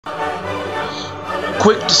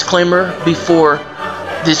quick disclaimer before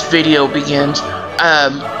this video begins.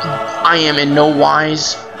 I am in no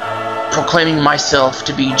wise proclaiming myself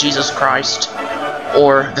to be Jesus Christ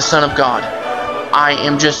or the Son of God. I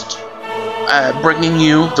am just bringing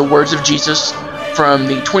you the words of Jesus from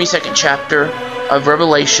the 22nd chapter of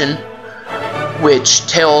Revelation, which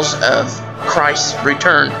tells of Christ's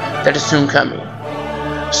return that is soon coming.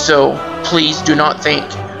 So please do not think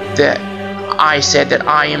that I said that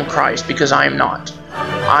I am Christ, because I am not.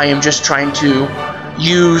 I am just trying to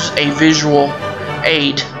use a visual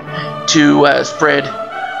aid to spread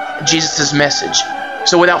Jesus' message.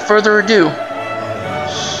 So without further ado,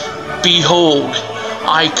 behold,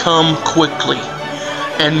 I come quickly,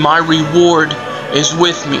 and my reward is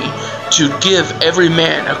with me to give every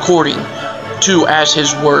man according to as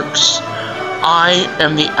his works. I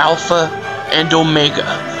am the Alpha and Omega,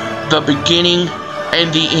 the beginning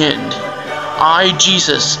and the end. I,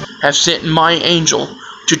 Jesus, have sent my angel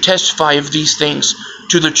to testify of these things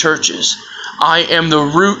to the churches. I am the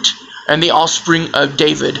root and the offspring of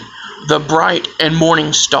David, the bright and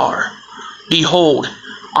morning star. Behold,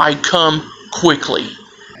 I come quickly.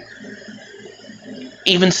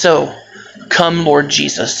 Even so, come, Lord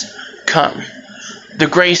Jesus, come. The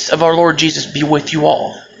grace of our Lord Jesus be with you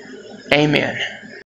all. Amen.